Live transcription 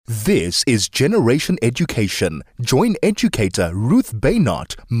This is Generation Education. Join educator Ruth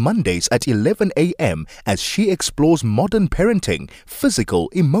Baynard Mondays at 11 a.m. as she explores modern parenting, physical,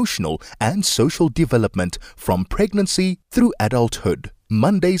 emotional, and social development from pregnancy through adulthood.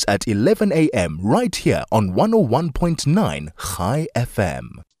 Mondays at 11 a.m. right here on 101.9 High FM.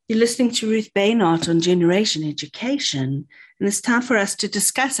 You're listening to Ruth Baynard on Generation Education, and it's time for us to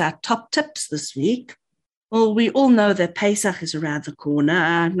discuss our top tips this week. Well, we all know that Pesach is around the corner.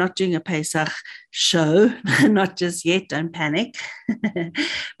 I'm not doing a Pesach show, not just yet, don't panic.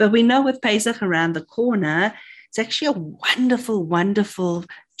 But we know with Pesach around the corner, it's actually a wonderful, wonderful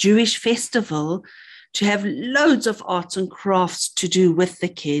Jewish festival to have loads of arts and crafts to do with the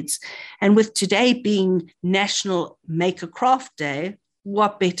kids. And with today being National Make a Craft Day,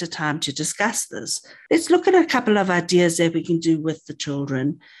 what better time to discuss this? Let's look at a couple of ideas that we can do with the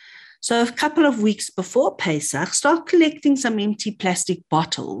children. So a couple of weeks before Pesach, start collecting some empty plastic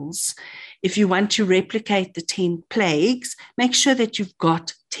bottles. If you want to replicate the 10 plagues, make sure that you've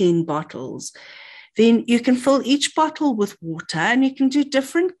got 10 bottles. Then you can fill each bottle with water, and you can do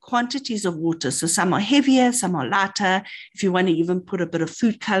different quantities of water. So some are heavier, some are lighter. If you want to even put a bit of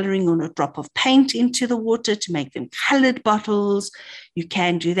food coloring or a drop of paint into the water to make them colored bottles, you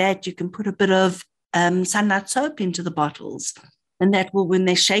can do that. You can put a bit of sunlight soap into the bottles. And that will, when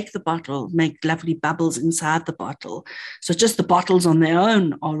they shake the bottle, make lovely bubbles inside the bottle. So just the bottles on their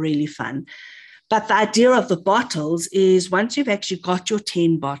own are really fun. But the idea of the bottles is once you've actually got your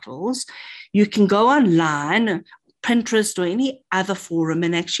 10 bottles, you can go online, Pinterest or any other forum,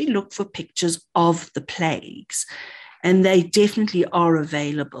 and actually look for pictures of the plagues. And they definitely are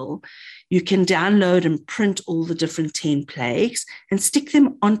available. You can download and print all the different 10 plagues and stick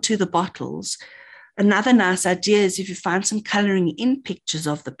them onto the bottles. Another nice idea is if you find some coloring in pictures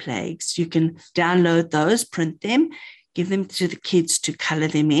of the plagues, you can download those, print them, give them to the kids to color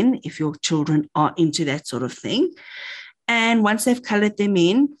them in if your children are into that sort of thing. And once they've colored them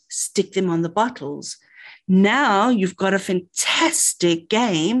in, stick them on the bottles. Now you've got a fantastic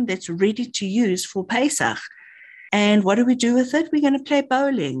game that's ready to use for Pesach. And what do we do with it? We're going to play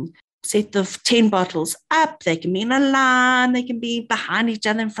bowling. Set the 10 bottles up. They can be in a line. They can be behind each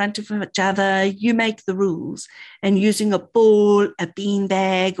other, in front of each other. You make the rules. And using a ball, a bean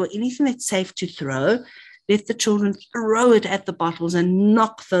bag, or anything that's safe to throw, let the children throw it at the bottles and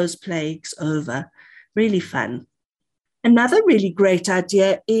knock those plagues over. Really fun. Another really great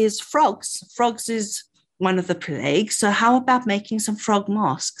idea is frogs. Frogs is one of the plagues. So how about making some frog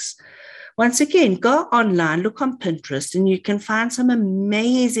masks? Once again, go online, look on Pinterest, and you can find some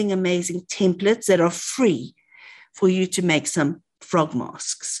amazing, amazing templates that are free for you to make some frog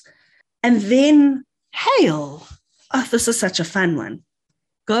masks. And then hail. Oh, this is such a fun one.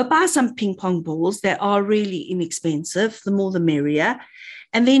 Go buy some ping pong balls that are really inexpensive. The more the merrier.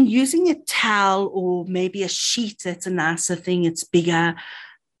 And then using a towel or maybe a sheet, that's a nicer thing. It's bigger.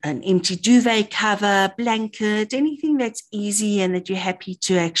 An empty duvet cover, blanket, anything that's easy and that you're happy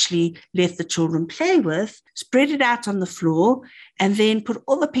to actually let the children play with, spread it out on the floor, and then put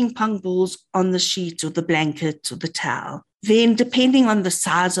all the ping pong balls on the sheet or the blanket or the towel. Then, depending on the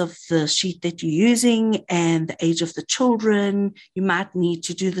size of the sheet that you're using and the age of the children, you might need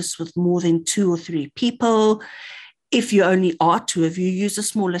to do this with more than 2 or 3 people. If you only are 2 of you, use a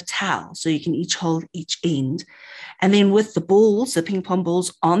smaller towel so you can each hold each end. And then with the balls, the ping pong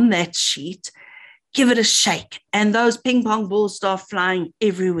balls on that sheet, give it a shake. And those ping pong balls start flying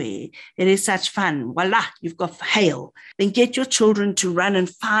everywhere. It is such fun. Voila, you've got hail. Then get your children to run and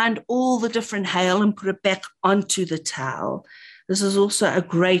find all the different hail and put it back onto the towel. This is also a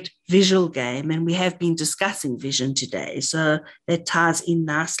great visual game, and we have been discussing vision today. So that ties in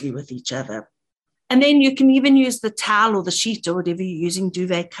nicely with each other. And then you can even use the towel or the sheet or whatever you're using,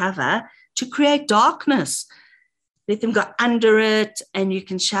 duvet cover, to create darkness. Let them go under it and you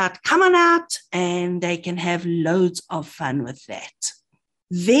can shout, come on out, and they can have loads of fun with that.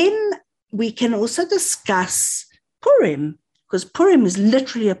 Then we can also discuss Purim, because Purim is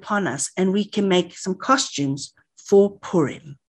literally upon us and we can make some costumes for Purim.